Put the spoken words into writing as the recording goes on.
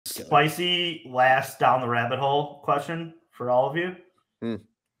spectacular. Spicy last down the rabbit hole question for all of you.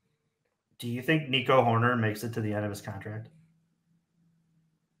 Do you think Nico Hoerner makes it to the end of his contract?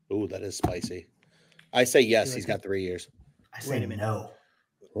 Ooh, that is spicy. I say yes. He's got 3 years. I say no.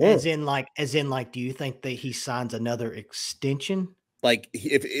 As in, do you think that he signs another extension? Like,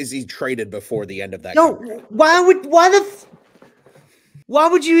 is he traded before the end of that? No. Contract? Why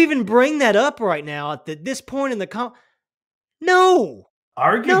would you even bring that up right now at this point in the No.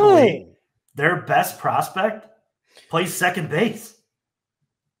 Arguably, their best prospect plays second base.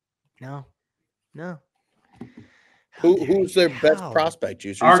 No. Who's their best prospect?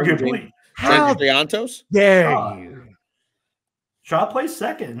 Arguably. How Triantos? Dare you? Shaw plays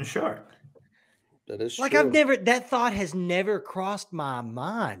second and short. That is like true. That thought has never crossed my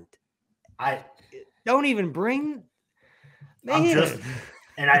mind. I don't even bring. Man.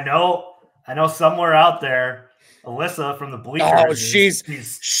 And I know somewhere out there, Alyssa from the Bleachers. Oh, she's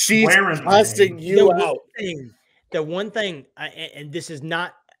cussing you out. The one thing, and this is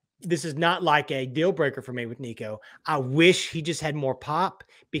not like a deal breaker for me with Nico. I wish he just had more pop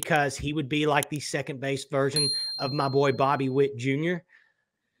because he would be like the second base version of my boy Bobby Witt Jr.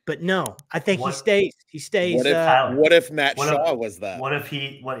 But no, I think he stays. He stays. What if Matt Shaw was that? What if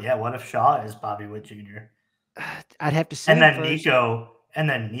Shaw is Bobby Witt Jr.? I'd have to see. And then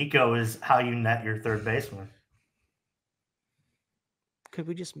Nico is how you net your third baseman. Could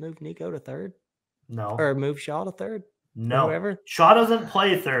we just move Nico to third? No. Or move Shaw to third? No. Whatever. Shaw doesn't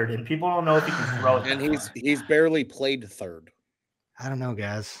play third, and people don't know if he can throw it. And he's barely played third. I don't know,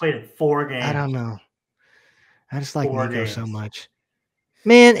 guys. Played it 4 games. I don't know. I just like Nico so much.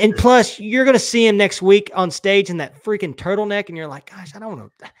 Man, and plus you're gonna see him next week on stage in that freaking turtleneck, and you're like, gosh, I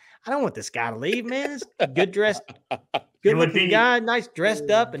don't want this guy to leave, man. This good dressed, good looking guy, nice dressed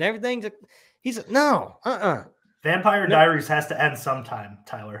up and everything. Vampire Diaries has to end sometime,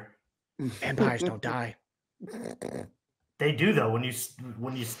 Tyler. Vampires don't die. They do though when you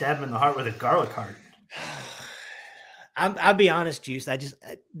stab them in the heart with a garlic heart. I'll be honest, Juice.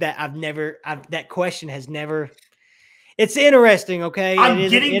 That question has never. It's interesting, okay? I'm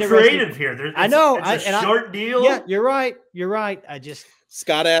getting creative here. I know. It's a short deal. Yeah, you're right.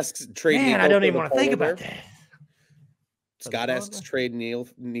 Scott asks trade. Man, Nico I don't even want to think about that. Scott asks trade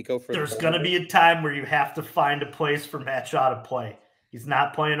Nico for. There's going to be a time where you have to find a place for Matt Shaw to play. He's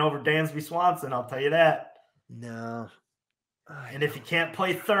not playing over Dansby Swanson, I'll tell you that. No. And if you can't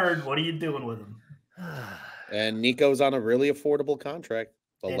play third, what are you doing with him? And Nico's on a really affordable contract.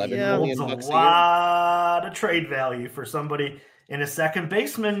 $11 million a lot of trade value for somebody in a second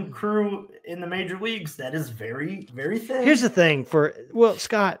baseman crew in the major leagues. That is very, very thin. Here's the thing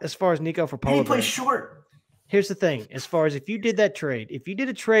Scott, as far as Nico for Polo, he plays short. Here's the thing, as far as if you did a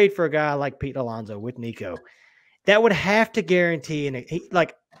trade for a guy like Pete Alonso with Nico, that would have to guarantee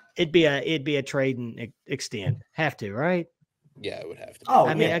it'd be a trade and extend. Have to, right? Yeah, it would have to. Oh,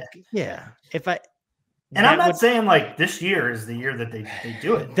 I mean, I'm not saying like this year is the year that they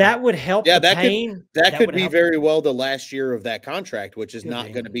do it. That would help. Yeah, that could be very well the last year of that contract, which is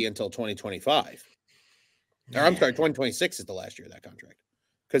not going to be until 2025. Or I'm sorry, 2026 is the last year of that contract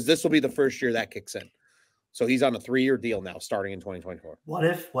because this will be the first year that kicks in. So he's on a 3-year deal now, starting in 2024. What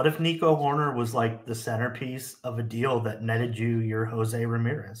if Nico Hoerner was like the centerpiece of a deal that netted you your Jose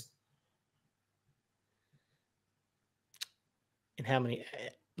Ramirez? And how many?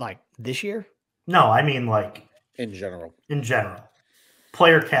 Like this year? No, I mean like in general.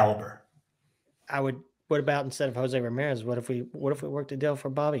 Player caliber. What about instead of Jose Ramirez? What if we worked a deal for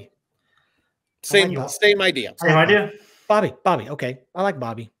Bobby? Same idea. Same idea. Bobby. Okay, I like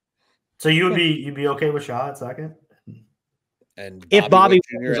Bobby. So you'd be okay with Shaw at second? And if Bobby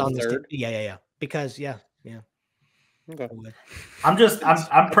was on the third, yeah. Because yeah. Okay.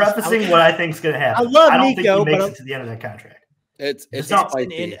 I'm prefacing what I think is going to happen. I don't think he makes it to the end of that contract. It's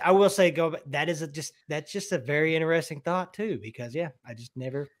and I will say that's just a very interesting thought too, because I just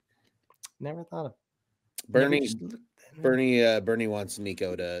never thought of Bernie wants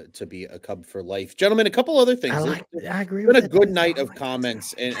Nico to be a Cub for life. Gentlemen, a couple other things. I agree. It's been a good night of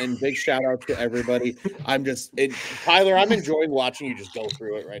comments and big shout out to everybody. Tyler, I'm enjoying watching you just go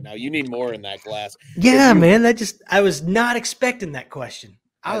through it right now. You need more in that glass. Yeah, man. I was not expecting that question.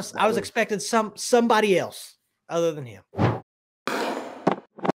 I was expecting somebody else other than him.